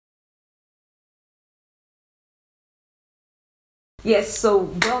Yes, so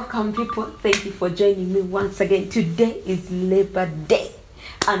welcome people. Thank you for joining me once again. Today is Labor Day.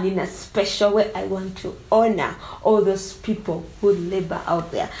 And in a special way, I want to honor all those people who labor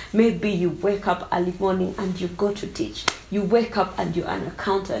out there. Maybe you wake up early morning and you go to teach. You wake up and you're an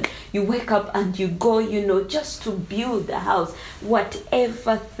accountant. You wake up and you go, just to build a house.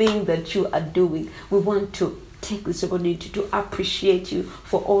 Whatever thing that you are doing, we want to take this opportunity to appreciate you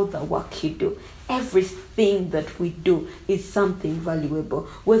for all the work you do. Everything that we do is something valuable.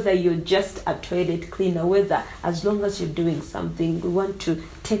 Whether you're just a toilet cleaner, whether as long as you're doing something, we want to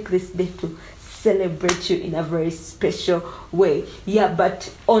take this day to celebrate you in a very special way. Yeah,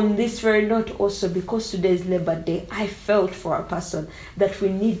 but on this very note also, because today is Labor Day, I felt for a person that we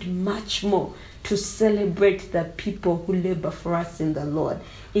need much more to celebrate the people who labor for us in the Lord.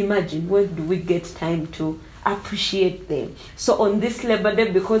 Imagine, when do we get time to appreciate them? So on this Labor Day,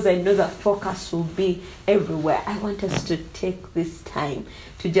 because I know the focus will be everywhere, I want us to take this time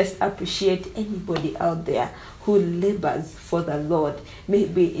to just appreciate anybody out there who labors for the Lord.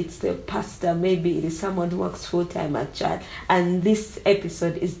 Maybe it's the pastor, maybe it is someone who works full-time at church, and this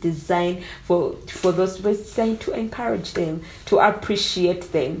episode is designed for those who are designed to encourage them, to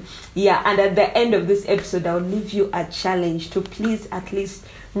appreciate them. Yeah, and at the end of this episode, I'll leave you a challenge to please at least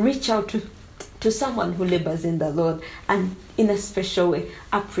reach out to someone who labors in the Lord and in a special way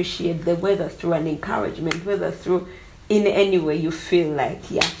appreciate them, whether through an encouragement, whether through in any way you feel like.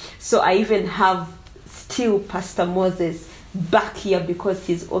 Yeah, so I even have still Pastor Moses back here because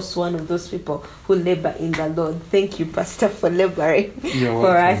he's also one of those people who labor in the Lord. Thank you, Pastor, for laboring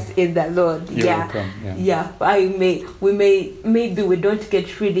for us in the Lord. You're welcome. Maybe we don't get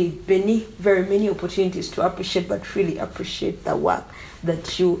very many opportunities to appreciate, but really appreciate the work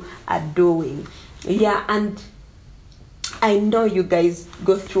that you are doing. Yeah, and I know you guys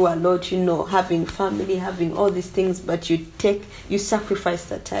go through a lot, having family, having all these things, but you sacrifice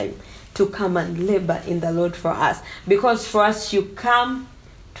the time to come and labor in the Lord for us. Because for us, you come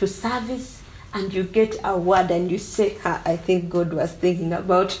to service and you get a word and you say, I think God was thinking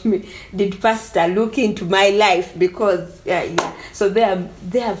about me. Did Pastor look into my life? Because, So there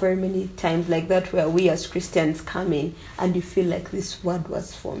are very many times like that where we as Christians come in and you feel like this word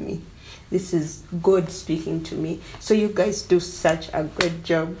was for me. This is God speaking to me. So you guys do such a great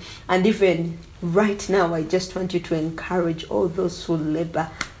job. And even right now, I just want you to encourage all those who labor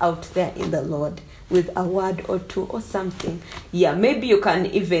out there in the Lord with a word or two or something. Yeah, maybe we can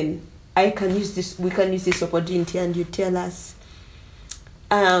use this opportunity and you tell us,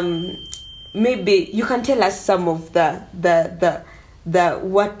 maybe you can tell us some of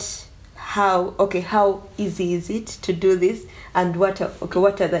how easy is it to do this, and what are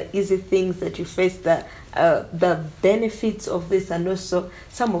the easy things that you face, the benefits of this, and also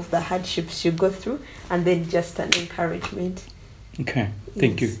some of the hardships you go through, and then just an encouragement. Okay,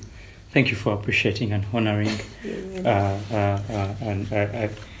 thank you for appreciating and honoring.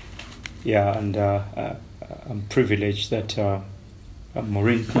 I'm privileged that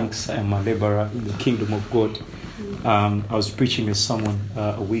Maureen thinks I am a laborer in the kingdom of God. I was preaching with someone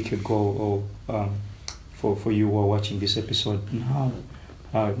a week ago, for you who are watching this episode now,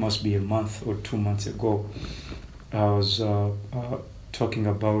 it must be a month or 2 months ago. I was talking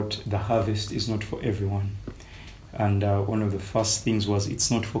about the harvest is not for everyone. And one of the first things was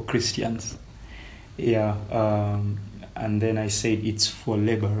it's not for Christians. And then I said it's for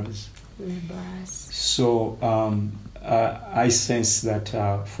laborers. So I sense that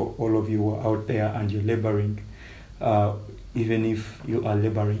for all of you who are out there and you're laboring, even if you are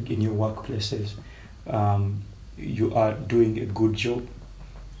laboring in your workplaces, you are doing a good job,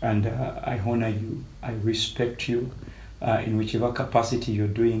 and I honor you, I respect you in whichever capacity you're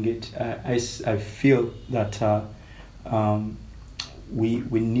doing it. I feel that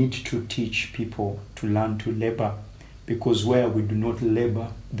we need to teach people to learn to labor, because where we do not labor,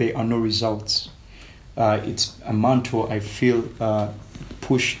 there are no results. It's a mantle I feel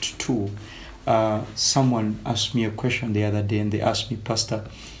pushed to. Someone asked me a question the other day, and they asked me, Pastor,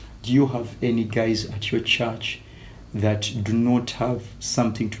 do you have any guys at your church that do not have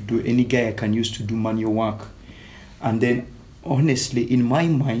something to do, any guy I can use to do manual work? And then honestly, in my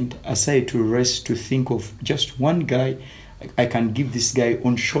mind, I started to rest to think of just one guy I can give this guy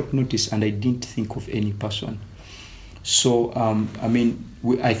on short notice, and I didn't think of any person. So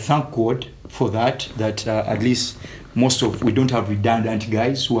I thank God for that at least we don't have redundant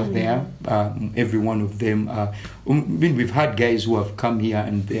guys who are there. Every one of them, we've had guys who have come here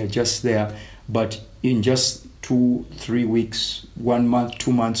and they're just there, but in just 2-3 weeks, 1 month,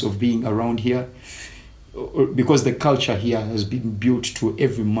 2 months of being around here, because the culture here has been built to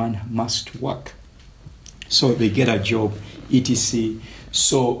every man must work. So they get a job, etc.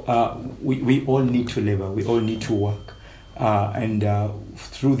 So we all need to labor. We all need to work. And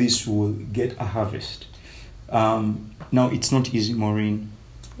through this, we'll get a harvest. Now, it's not easy, Maureen.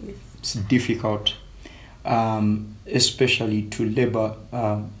 Yes. It's difficult, especially to labor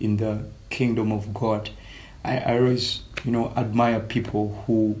in the kingdom of God. I always, admire people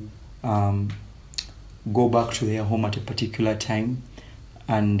who go back to their home at a particular time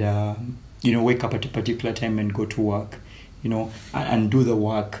and, wake up at a particular time and go to work, and do the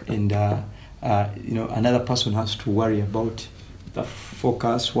work. And, another person has to worry about the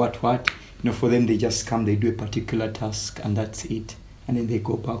focus, what. For them, they just come, they do a particular task, and that's it. And then they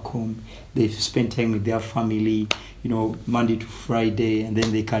go back home. They spend time with their family, Monday to Friday, and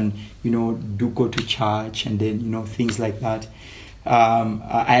then they can, go to church, and then, things like that.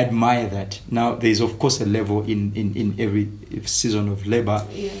 I admire that. Now, there's of course a level in every season of labor,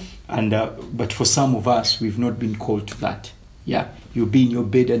 and but for some of us, we've not been called to that. Yeah, you'll be in your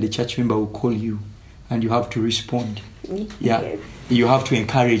bed, and the church member will call you, and you have to respond. Yeah. Yes. You have to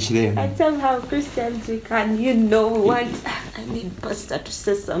encourage them. And somehow Christians, we can, I need pastor to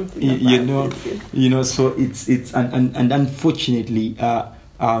say something so it's and unfortunately,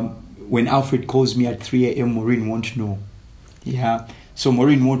 when Alfred calls me at 3 a.m., Maureen won't know. Yeah. So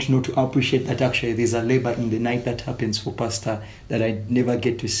Maureen won't know to appreciate that actually there's a labor in the night that happens for pastor that I never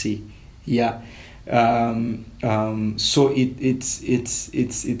get to see. Yeah. So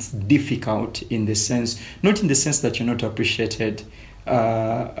it's difficult in the sense, not in the sense that you're not appreciated,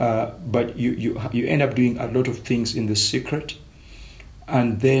 but you end up doing a lot of things in the secret,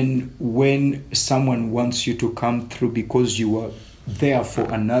 and then when someone wants you to come through because you are there for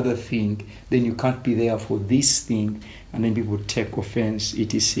another thing, then you can't be there for this thing, and then people take offense,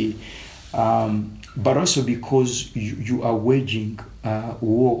 etc. But also because you are waging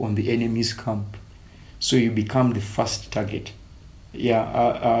war on the enemy's camp. So you become the first target.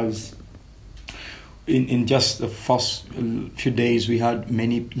 Yeah, as in just the first few days, we had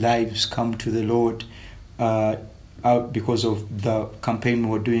many lives come to the Lord because of the campaign we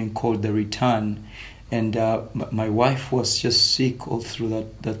were doing called The Return. And my wife was just sick all through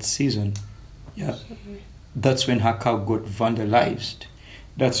that season. Yeah, that's when her car got vandalized.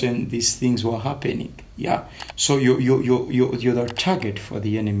 That's when these things were happening. Yeah, so you're the target for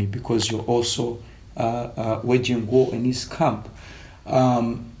the enemy because you're also waging war in his camp.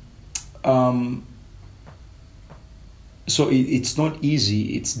 So it's not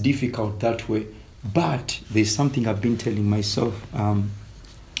easy, it's difficult that way. But there's something I've been telling myself. I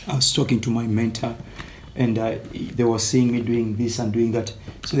was talking to my mentor, and they were seeing me doing this and doing that.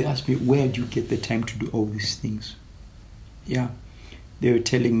 So they asked me, where do you get the time to do all these things? Yeah. They were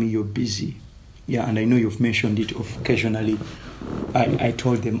telling me you're busy. Yeah, and I know you've mentioned it occasionally. I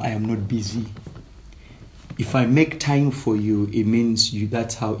told them I am not busy. If I make time for you, it means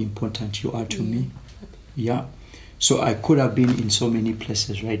that's how important you are to me. Yeah. So I could have been in so many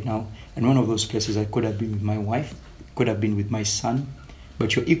places right now. And one of those places I could have been with my wife, could have been with my son,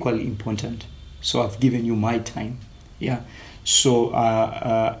 but you're equally important. So I've given you my time. Yeah. So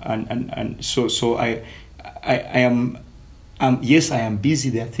so I am yes, I am busy.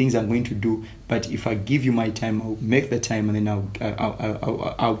 There are things I'm going to do, but if I give you my time, I'll make the time, and then I'll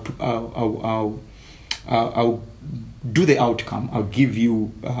do the outcome. I'll give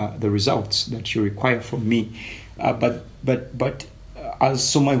you the results that you require from me.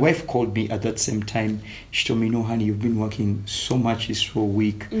 So my wife called me at that same time. She told me, "No, honey, you've been working so much this whole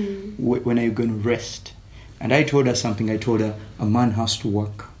week. When are you going to rest?" And I told her something. I told her a man has to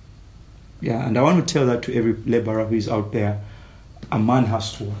work. Yeah, and I want to tell that to every laborer who is out there. A man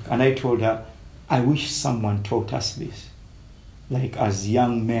has to work. And I told her, I wish someone taught us this. Like as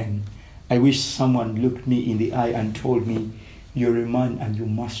young men, I wish someone looked me in the eye and told me, you're a man and you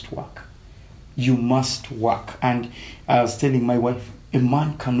must work. You must work. And I was telling my wife, a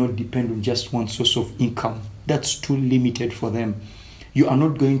man cannot depend on just one source of income. That's too limited for them. You are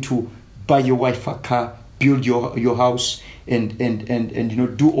not going to buy your wife a car, build your house, and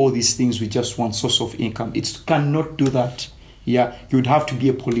do all these things with just one source of income. It cannot do that. Yeah, you would have to be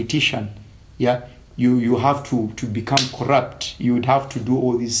a politician. Yeah, you have to become corrupt. You would have to do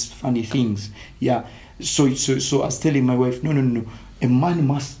all these funny things. Yeah, so I was telling my wife, no. A man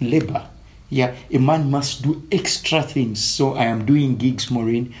must labor. Yeah, a man must do extra things. So I am doing gigs,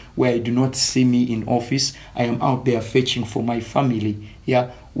 Maureen, where you do not see me in office. I am out there fetching for my family.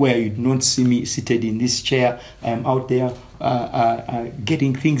 Yeah, where you do not see me seated in this chair. I am out there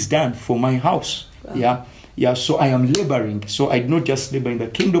getting things done for my house. Wow. Yeah. So I am laboring. So I do not just labor in the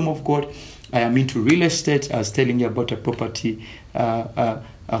kingdom of God. I am into real estate. I was telling you about a property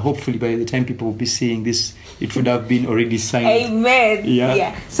hopefully by the time people will be seeing this, it would have been already signed. Amen.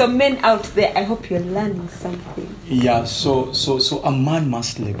 Yeah. So men out there, I hope you're learning something. Yeah. So a man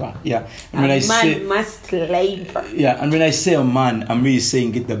must labor. Yeah. And A man must labor. Yeah. And when I say a man, I'm really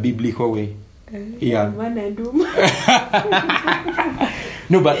saying it the biblical way. Yeah. Man and woman.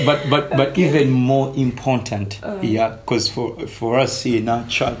 No, but even more important, because for us here in our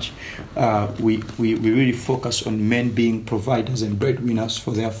church, we really focus on men being providers and breadwinners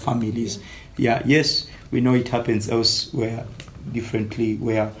for their families. Yeah, yes, we know it happens elsewhere differently,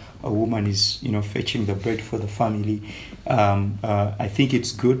 where a woman is, fetching the bread for the family. I think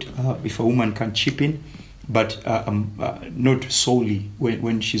it's good if a woman can chip in, but not solely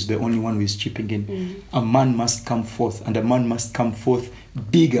when she's the only one who is chipping in. A man must come forth, and a man must come forth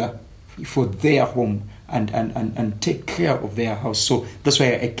bigger for their home and take care of their house. So that's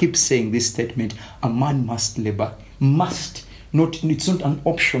why I keep saying this statement: a man must labor. Must. It's not an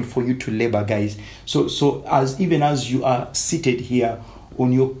option for you to labor, guys. So even as you are seated here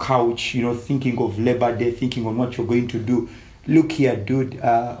on your couch, thinking of Labor Day, thinking on what you're going to do, look here, dude,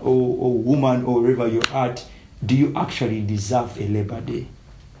 or woman, or wherever you're at, do you actually deserve a Labor Day?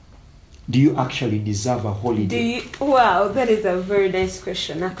 Do you actually deserve a holiday? Wow, that is a very nice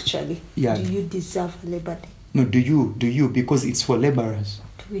question, actually. Yeah. Do you deserve a Labor Day? No, do you? Because it's for laborers.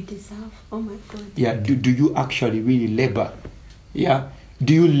 Do we deserve? Oh my God. Yeah, do you actually really labor? Yeah.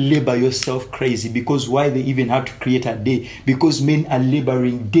 Do you labor yourself crazy? Because why they even have to create a day? Because men are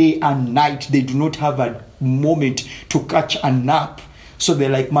laboring day and night. They do not have a moment to catch a nap. So they're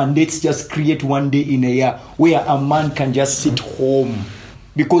like, man, let's just create one day in a year where a man can just sit home.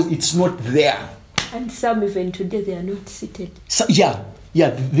 Because it's not there. And some even today, they are not seated. So,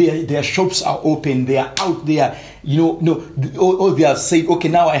 their shops are open. They are out there. Or they are saying, okay,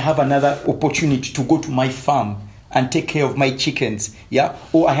 now I have another opportunity to go to my farm and take care of my chickens. Yeah.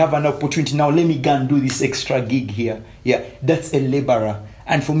 Or I have an opportunity now. Let me go and do this extra gig here. Yeah. That's a laborer.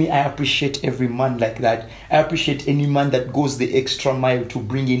 And for me, I appreciate every man like that. I appreciate any man that goes the extra mile to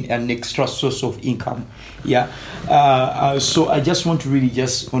bring in an extra source of income. Yeah. So I just want to really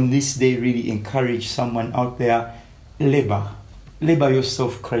just on this day really encourage someone out there, labor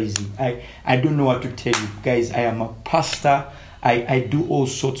yourself crazy. I don't know what to tell you guys. I am a pastor. I do all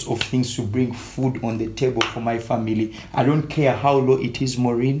sorts of things to bring food on the table for my family. I don't care how low it is,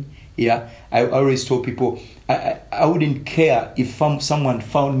 Maureen. Yeah, I always told people I wouldn't care if someone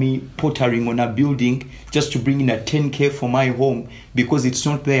found me pottering on a building just to bring in a 10K for my home because it's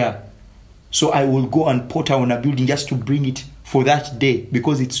not there. So I will go and potter on a building just to bring it for that day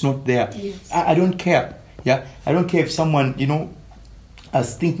because it's not there. Yes. I don't care. Yeah, I don't care if someone, I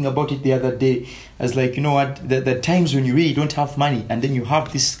was thinking about it the other day. I was like, you know what, the times when you really don't have money and then you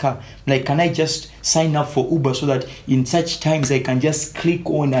have this car, like, can I just sign up for Uber so that in such times I can just click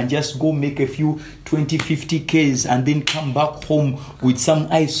on and just go make a few 20, 50Ks and then come back home with some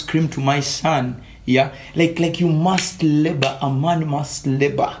ice cream to my son? Yeah, like you must labor. A man must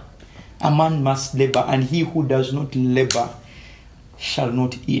labor. A man must labor, and he who does not labor shall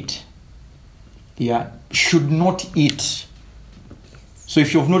not eat. Yeah, should not eat. So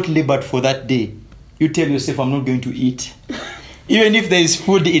if you have not labored for that day, you tell yourself, I'm not going to eat. Even if there is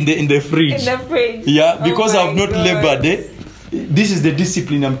food in the fridge. In the fridge. Yeah, because I have not God. labored. This is the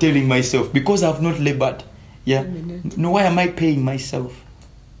discipline I'm telling myself. Because I have not labored. Yeah. No, why am I paying myself?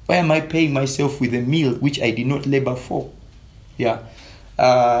 Why am I paying myself with a meal which I did not labor for? Yeah.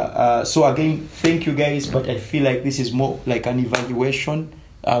 So again, thank you guys, but I feel like this is more like an evaluation.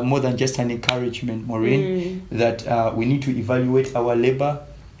 More than just an encouragement, Maureen, that we need to evaluate our labor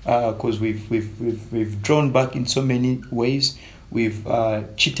because we've drawn back in so many ways. We've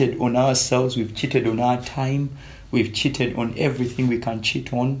cheated on ourselves. We've cheated on our time. We've cheated on everything we can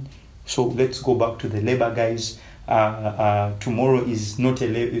cheat on. So let's go back to the labor, guys. Tomorrow is not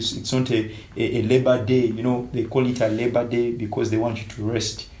it's not a labor day. They call it a labor day because they want you to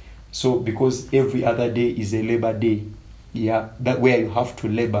rest. So because every other day is a labor day. Yeah, that where you have to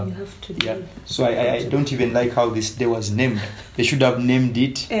labor. You have to labor. So I don't even like how this day was named. They should have named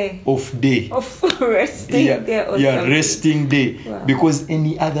it off day. Off resting day or something. Resting day. Wow. Because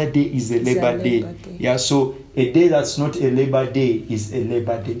any other day is a labor day. Yeah, so a day that's not a labor day is a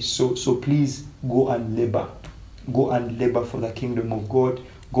labor day. So please go and labor. Go and labor for the kingdom of God.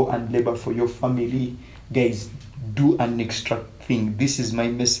 Go and labor for your family. Guys, do an extra thing. This is my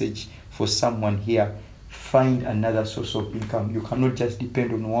message for someone here. Find another source of income. You cannot just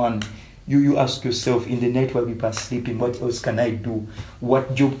depend on one. You ask yourself, in the night while people are sleeping, what else can I do?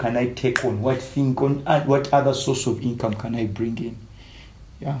 What job can I take on? What other source of income can I bring in?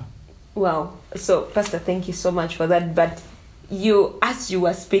 Yeah. Wow. So, Pastor, thank you so much for that. But as you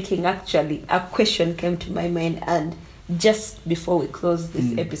were speaking, actually, a question came to my mind, and just before we close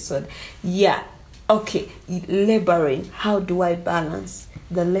this episode, okay, laboring. How do I balance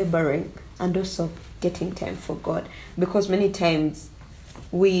the laboring and also getting time for God? Because many times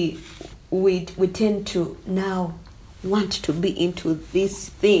we tend to now want to be into this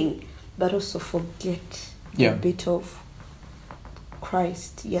thing, but also forget a bit of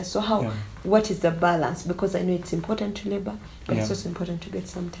Christ. So what is the balance? Because I know it's important to labor, but it's also important to get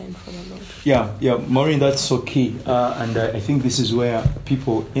some time for the Lord. Maureen, that's so key. And I think this is where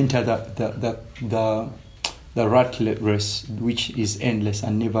people enter the rat race, which is endless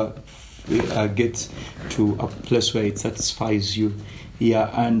and never gets to a place where it satisfies you.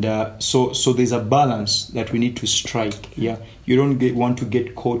 So there's a balance that we need to strike. You don't want to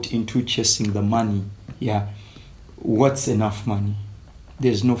get caught into chasing the money. What's enough money?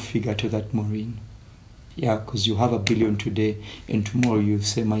 There's no figure to that, Maureen. Because you have $1 billion today, and tomorrow you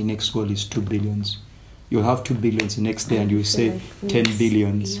say my next goal is 2 billions. You'll have 2 billions the next day, and you say like 10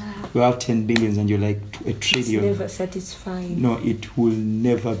 billions. You have 10 billions, and you're like $1 trillion. It's never satisfying. No, it will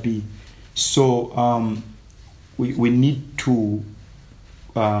never be. So we need to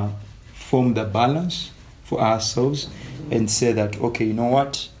form the balance for ourselves and say that, okay, you know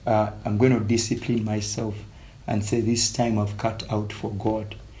what? I'm going to discipline myself and say this time I've cut out for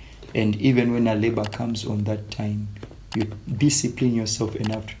God. And even when a labor comes on that time, you discipline yourself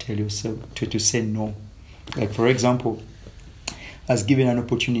enough to tell yourself to say no. Like, for example, I was given an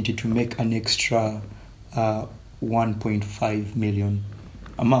opportunity to make an extra 1.5 million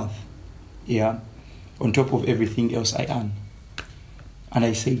a month, on top of everything else I earn. And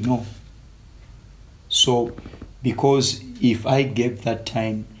I said no. So, because if I gave that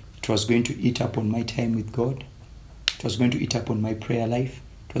time, it was going to eat up on my time with God. It was going to eat up on my prayer life.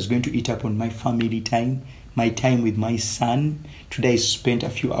 It was going to eat up on my family time, my time with my son. Today I spent a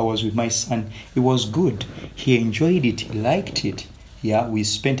few hours with my son. It was good. He enjoyed it. He liked it. We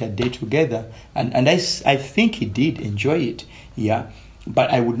spent a day together. And I think he did enjoy it.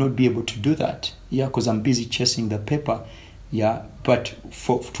 But I would not be able to do that. Because I'm busy chasing the paper. But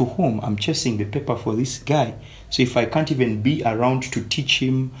to whom? I'm chasing the paper for this guy. So if I can't even be around to teach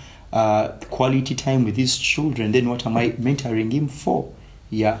him quality time with his children, then what am I mentoring him for?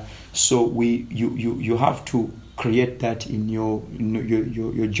 So you have to create that in your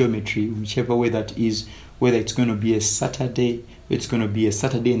geometry, whichever way that is, whether it's going to be a Saturday, it's going to be a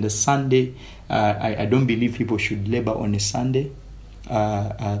Saturday and a Sunday. I don't believe people should labor on a Sunday.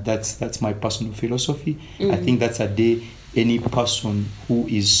 That's my personal philosophy. I think that's a day any person who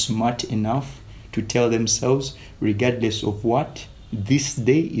is smart enough to tell themselves, regardless of what, this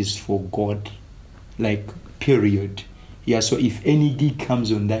day is for God, like, period. So if any gig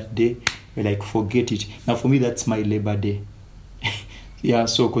comes on that day, we're like, forget it. Now for me, that's my labor day.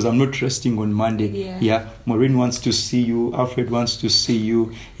 So because I'm not resting on Monday. Maureen wants to see you, Alfred wants to see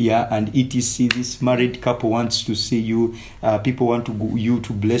you, and etc. This married couple wants to see you. People want you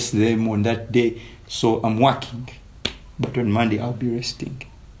to bless them on that day. So I'm working, but on Monday I'll be resting.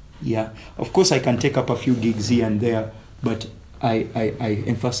 Of course I can take up a few gigs here and there, but I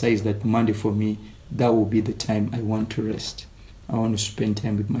emphasize that Monday for me, that will be the time I want to rest. I want to spend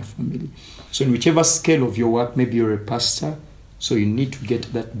time with my family. So in whichever scale of your work, maybe you're a pastor, so you need to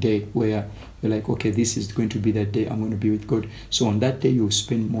get that day where you're like, okay, this is going to be that day I'm going to be with God. So on that day, you will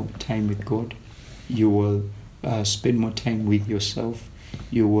spend more time with God. You will spend more time with yourself.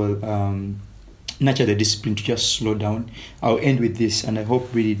 You will nurture the discipline to just slow down. I'll end with this, and I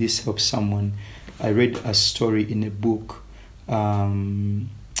hope really this helps someone. I read a story in a book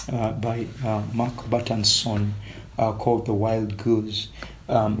by Mark Barton's son called The Wild Goose.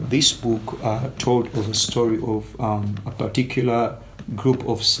 This book told of a story of a particular group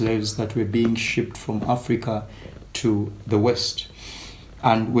of slaves that were being shipped from Africa to the West.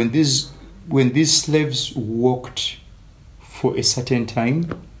 And when these slaves walked for a certain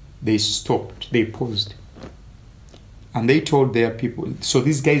time, they stopped, they paused. And they told their people, so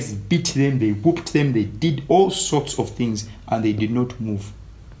these guys beat them, they whooped them, they did all sorts of things, and they did not move.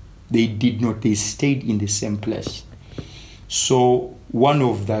 They stayed in the same place. So one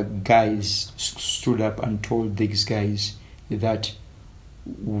of the guys stood up and told these guys that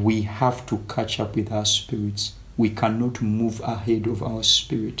we have to catch up with our spirits. We cannot move ahead of our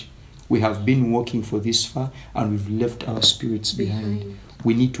spirit. We have been walking for this far and we've left our spirits behind.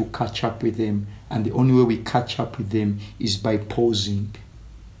 We need to catch up with them. And the only way we catch up with them is by pausing.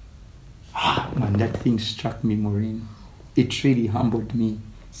 Man, that thing struck me, Maureen. It really humbled me.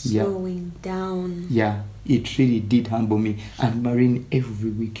 Slowing down. It really did humble me. And Maureen,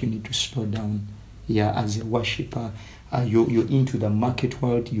 every week you need to slow down. As a worshiper, You're into the market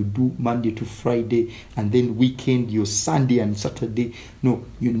world. You do Monday to Friday, and then weekend, you're Sunday and Saturday. No,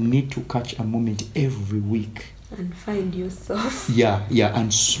 you need to catch a moment every week. And find yourself. Yeah,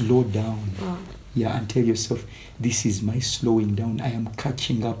 and slow down. Wow. Yeah, and tell yourself, this is my slowing down. I am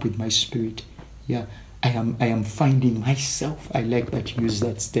catching up with my spirit. Yeah, I am finding myself. I like that you use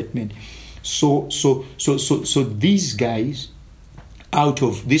that statement. So these guys, out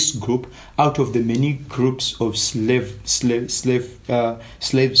of this group, out of the many groups of slaves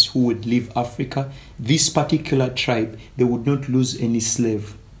who would leave Africa, this particular tribe, they would not lose any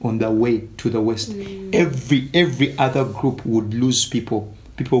slave on their way to the West. Every other group would lose people.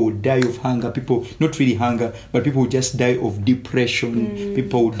 People would die of hunger. People, not really hunger, but people would just die of depression.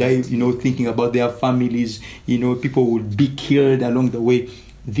 People would die, thinking about their families. People would be killed along the way.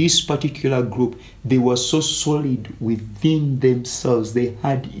 This particular group, they were so solid within themselves. They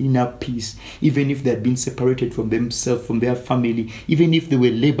had inner peace. Even if they had been separated from themselves, from their family, even if they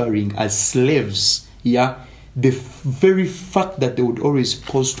were laboring as slaves, the very fact that they would always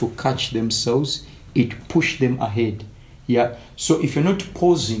pause to catch themselves, it pushed them ahead. So if you're not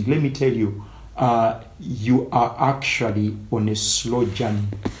pausing, let me tell you, you are actually on a slow journey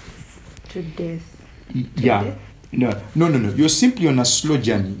to death. No. You're simply on a slow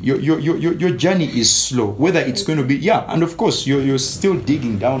journey. Your journey is slow. Whether it's going to be, and of course you're still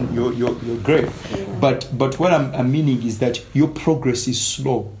digging down your grave. But what I'm meaning is that your progress is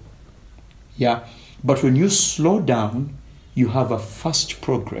slow. But when you slow down, you have a fast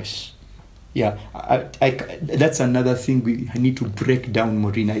progress. That's another thing I need to break down,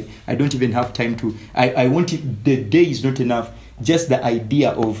 Maureen. I don't even have time to. I want it. The day is not enough. Just the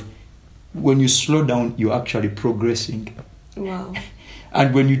idea of when you slow down, you're actually progressing. Wow.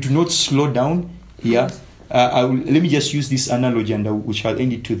 And when you do not slow down, let me just use this analogy, and we shall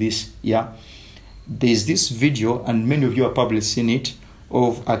end it to this. There's this video, and many of you have probably seen it,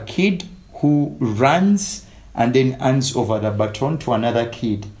 of a kid who runs and then hands over the baton to another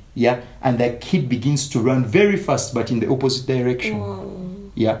kid. And the kid begins to run very fast, but in the opposite direction.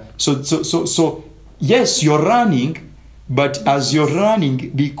 Wow. So yes, you're running, but as you're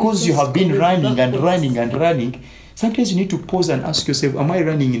running, because you have been running and running, sometimes you need to pause and ask yourself, am I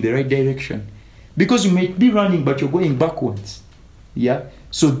running in the right direction? Because you may be running, but you're going backwards.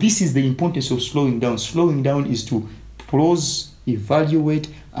 So this is the importance of slowing down. Slowing down is to pause, evaluate,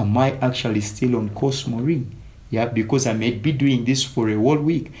 am I actually still on course, Maureen? Because I may be doing this for a whole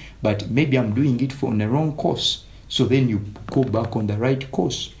week, but maybe I'm doing it on the wrong course. So then you go back on the right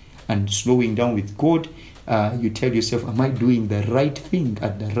course. And slowing down with God, you tell yourself, am I doing the right thing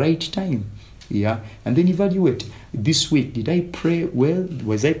at the right time? And then evaluate. This week, did I pray well?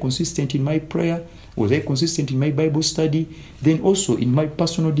 Was I consistent in my prayer? Was I consistent in my Bible study? Then also in my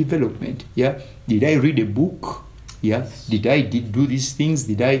personal development. Did I read a book? Did I do these things?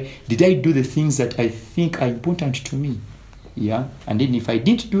 Did I do the things that I think are important to me? And then if I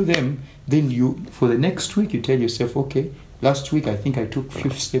didn't do them, then for the next week you tell yourself, okay, last week I think I took a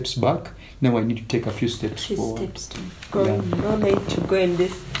few steps back. Now I need to take a few steps forward. No need to go in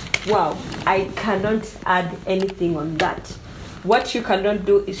this. Wow, I cannot add anything on that. What you cannot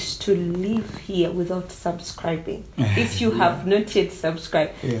do is to leave here without subscribing. If you have not yet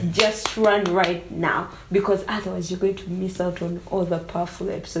subscribed, just run right now, because otherwise you're going to miss out on all the powerful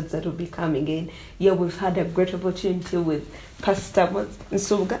episodes that will be coming in. We've had a great opportunity with Pastor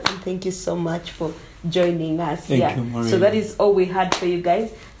Nsubuga, and thank you so much for joining us. Thank you, Maria. So that is all we had for you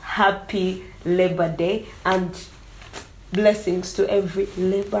guys. Happy Labor Day, and blessings to every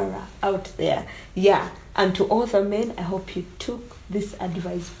laborer out there. And to all the men, I hope you took this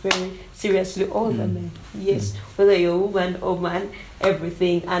advice very seriously. All the men, whether you're a woman or man,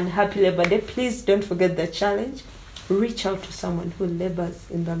 everything. And happy Labor Day. Please don't forget the challenge. Reach out to someone who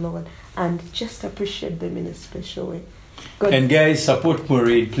labors in the Lord and just appreciate them in a special way. And guys, support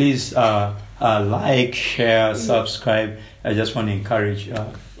Maureen. Please like, share, subscribe. I just want to encourage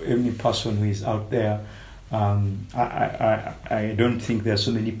any person who is out there. I don't think there are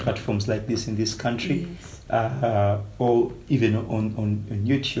so many platforms like this in this country, or even on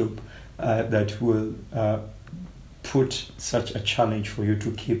YouTube, that will put such a challenge for you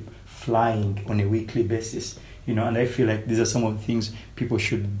to keep flying on a weekly basis. And I feel like these are some of the things people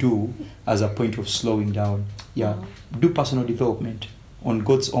should do as a point of slowing down. Do personal development on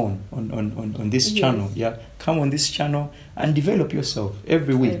God's own, on this channel. Come on this channel and develop yourself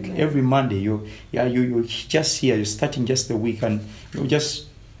every week. Amen. Every Monday you just here, you're starting just the week, and you just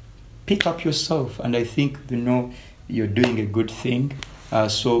pick up yourself, and I think you're doing a good thing.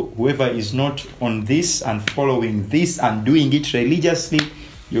 So whoever is not on this and following this and doing it religiously,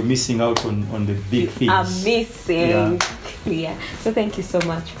 you're missing out on the big things. I'm missing. Yeah. So thank you so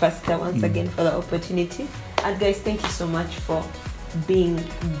much, Pastor, once again for the opportunity. And guys, thank you so much for being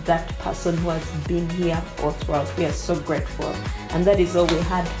that person who has been here all throughout. We are so grateful. And that is all we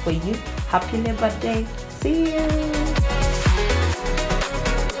had for you. Happy Labor Day. See you.